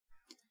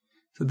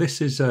So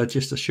this is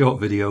just a short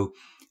video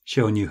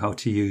showing you how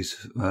to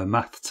use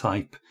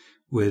MathType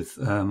with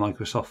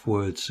Microsoft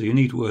Word. So you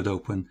need Word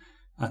open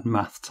and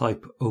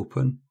MathType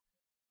open.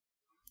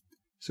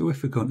 So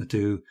if we're going to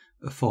do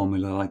a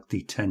formula like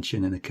the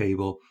tension in a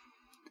cable,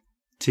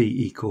 T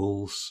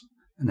equals,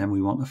 and then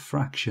we want a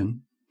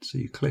fraction, so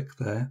you click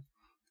there,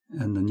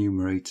 and the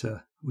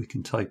numerator we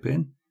can type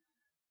in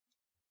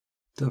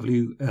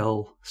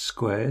WL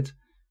squared,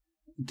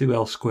 do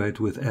L squared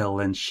with L,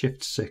 then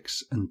shift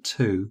 6 and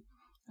 2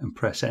 and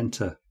press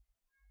enter.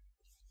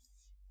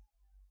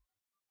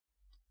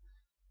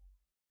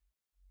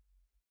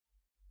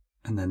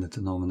 And then the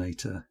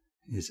denominator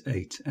is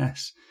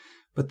 8s.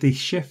 But the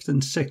shift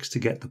and 6 to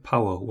get the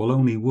power will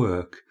only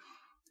work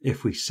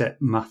if we set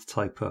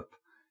MathType up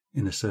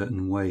in a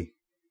certain way.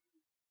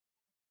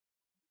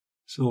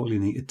 So all you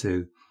need to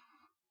do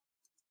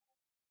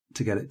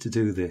to get it to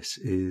do this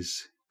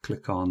is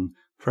click on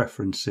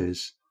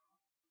Preferences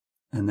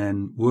and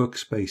then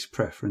Workspace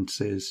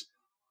Preferences.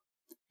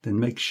 Then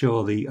make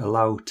sure the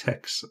Allow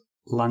Text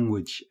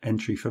Language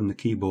entry from the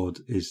keyboard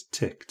is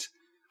ticked.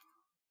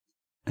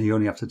 And you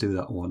only have to do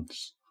that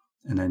once,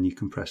 and then you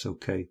can press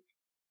OK.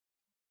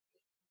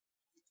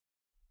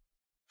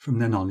 From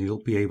then on,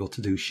 you'll be able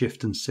to do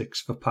Shift and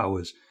 6 for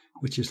powers,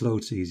 which is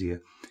loads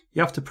easier.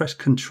 You have to press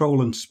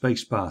Control and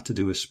Spacebar to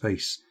do a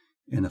space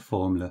in a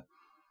formula.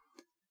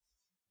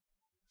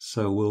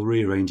 So we'll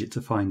rearrange it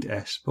to find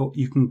S, but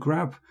you can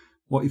grab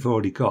what you've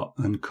already got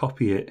and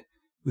copy it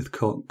with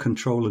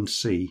Control and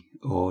C,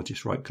 or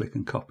just right click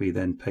and copy,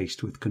 then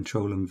paste with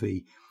Control and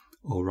V,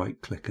 or right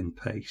click and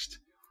paste.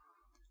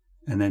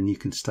 And then you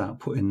can start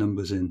putting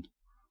numbers in.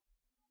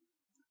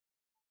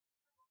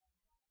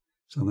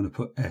 So I'm going to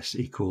put S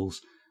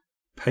equals,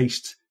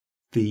 paste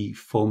the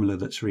formula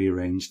that's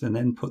rearranged, and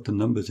then put the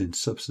numbers in,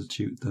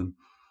 substitute them.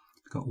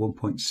 I've got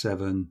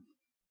 1.7,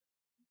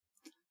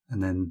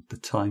 and then the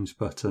times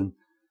button,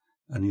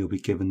 and you'll be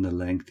given the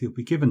length. You'll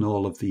be given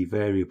all of the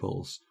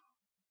variables.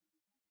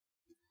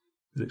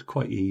 But it's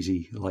quite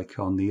easy, like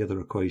on the other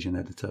equation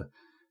editor,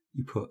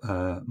 you put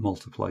a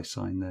multiply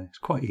sign there. It's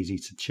quite easy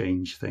to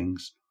change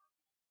things.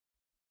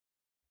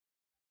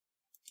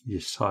 You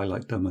just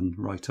highlight them and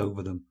write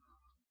over them.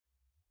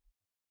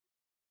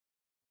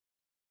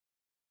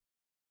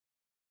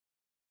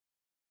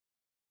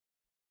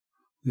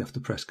 You have to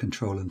press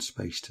Control and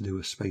Space to do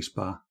a space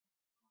bar.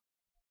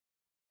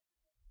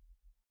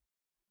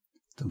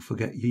 Don't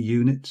forget your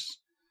units,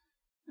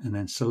 and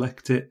then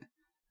select it,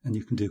 and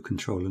you can do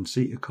Control and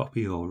C to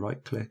copy, or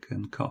right click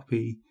and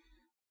copy.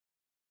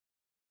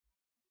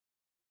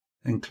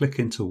 Then click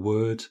into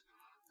Word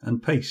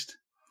and paste.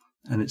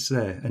 And it's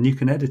there, and you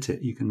can edit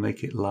it. You can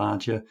make it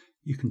larger,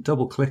 you can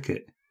double click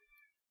it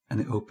and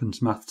it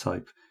opens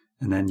MathType,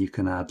 and then you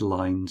can add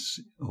lines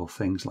or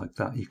things like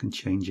that. You can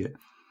change it,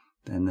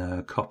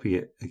 then copy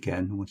it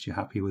again once you're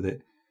happy with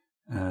it.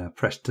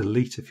 Press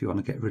delete if you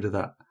want to get rid of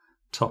that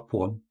top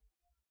one.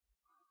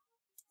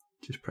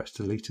 Just press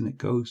delete and it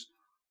goes.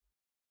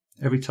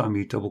 Every time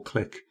you double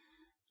click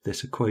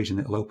this equation,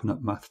 it'll open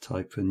up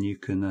MathType, and you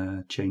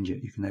can change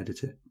it, you can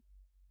edit it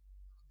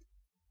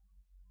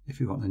if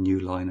you want a new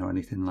line or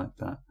anything like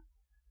that.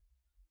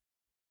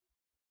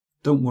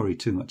 Don't worry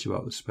too much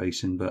about the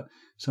spacing, but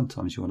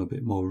sometimes you want a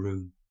bit more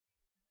room.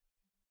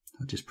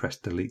 I just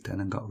pressed delete then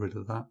and got rid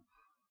of that.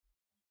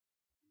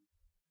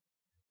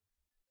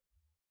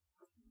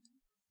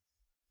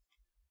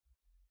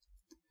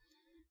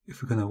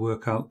 If we're going to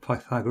work out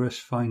Pythagoras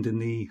finding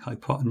the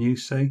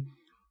hypotenuse, say,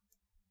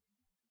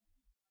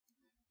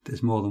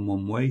 there's more than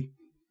one way.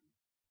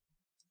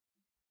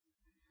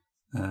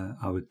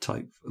 I would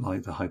type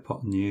like the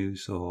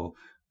hypotenuse, or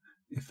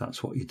if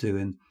that's what you're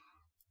doing.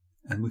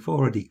 And we've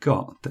already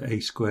got the a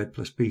squared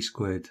plus b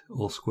squared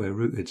all square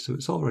rooted, so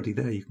it's already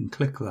there. You can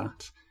click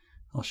that.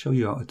 I'll show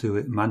you how to do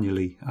it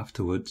manually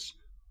afterwards.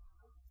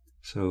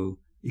 So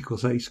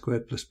equals a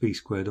squared plus b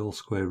squared all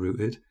square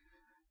rooted,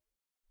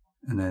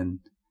 and then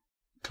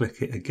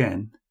click it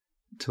again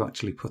to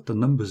actually put the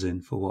numbers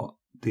in for what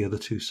the other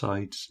two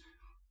sides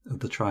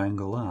of the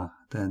triangle are.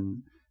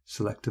 Then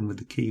select them with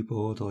the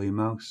keyboard or your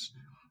mouse,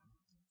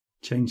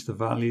 change the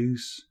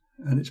values,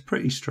 and it's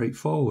pretty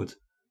straightforward.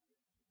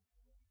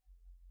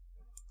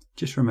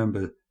 Just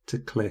remember to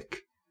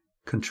click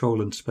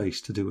Control and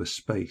Space to do a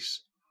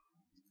space,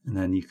 and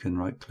then you can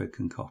right click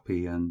and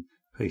copy and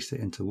paste it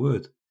into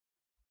Word.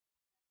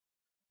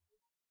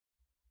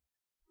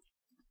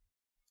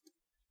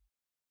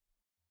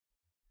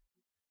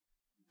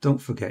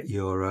 Don't forget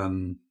your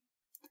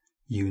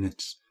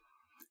units.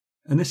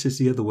 And this is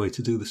the other way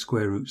to do the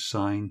square root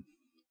sign.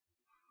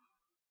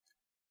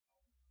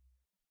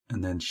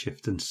 And then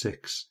Shift and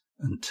 6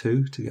 and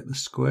 2 to get the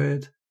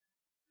squared.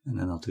 And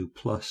then I'll do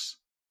plus.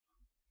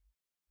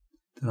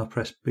 Then I'll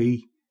press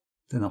B.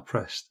 Then I'll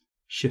press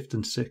Shift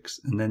and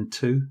 6 and then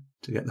 2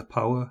 to get the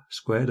power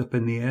squared up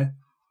in the air.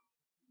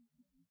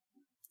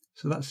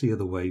 So that's the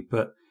other way,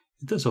 but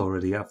it does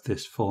already have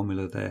this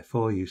formula there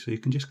for you, so you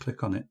can just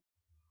click on it.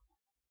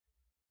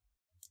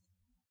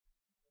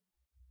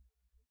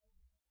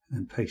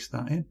 And paste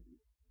that in.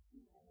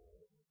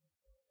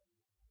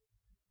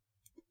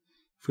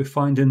 If we're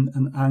finding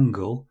an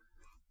angle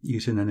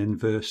using an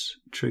inverse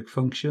trig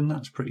function,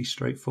 that's pretty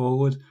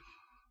straightforward.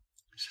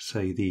 So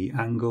say the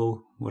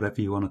angle,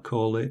 whatever you want to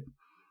call it,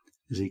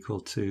 is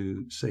equal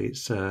to, say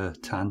it's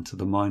tan to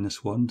the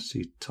 -1. So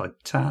you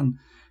type tan,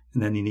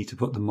 and then you need to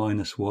put the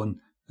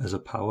 -1 as a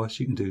power. So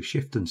you can do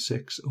Shift and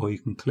 6, or you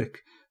can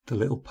click the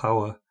little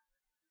power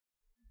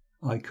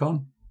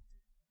icon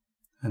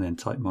and then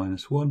type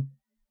 -1.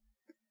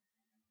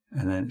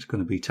 And then it's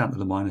going to be tan to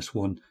the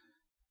 -1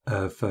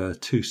 of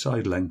 2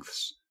 side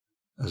lengths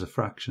as a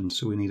fraction.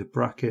 So we need a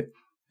bracket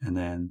and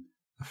then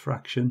a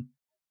fraction.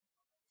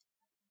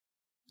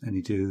 And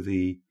you do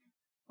the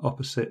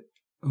opposite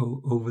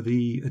over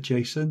the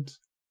adjacent.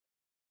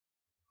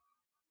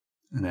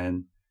 And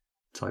then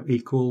type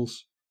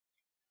equals.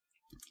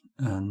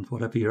 And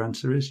whatever your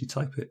answer is, you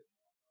type it.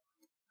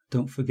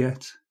 Don't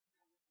forget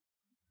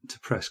to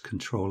press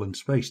Control and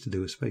space to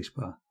do a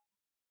spacebar.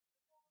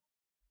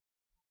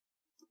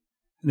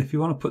 And if you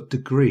want to put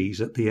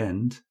degrees at the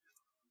end,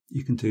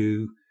 you can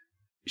do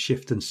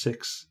Shift and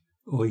 6,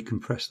 or you can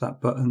press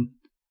that button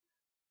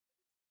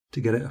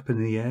to get it up in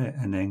the air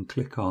and then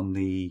click on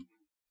the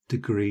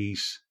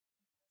degrees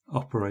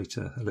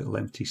operator, a little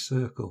empty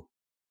circle.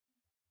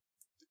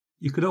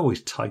 You could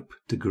always type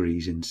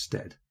degrees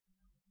instead.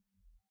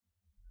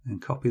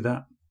 And copy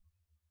that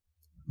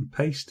and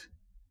paste.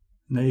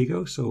 And there you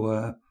go.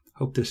 So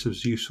hope this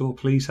was useful.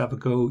 Please have a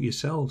go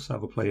yourselves,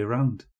 have a play around.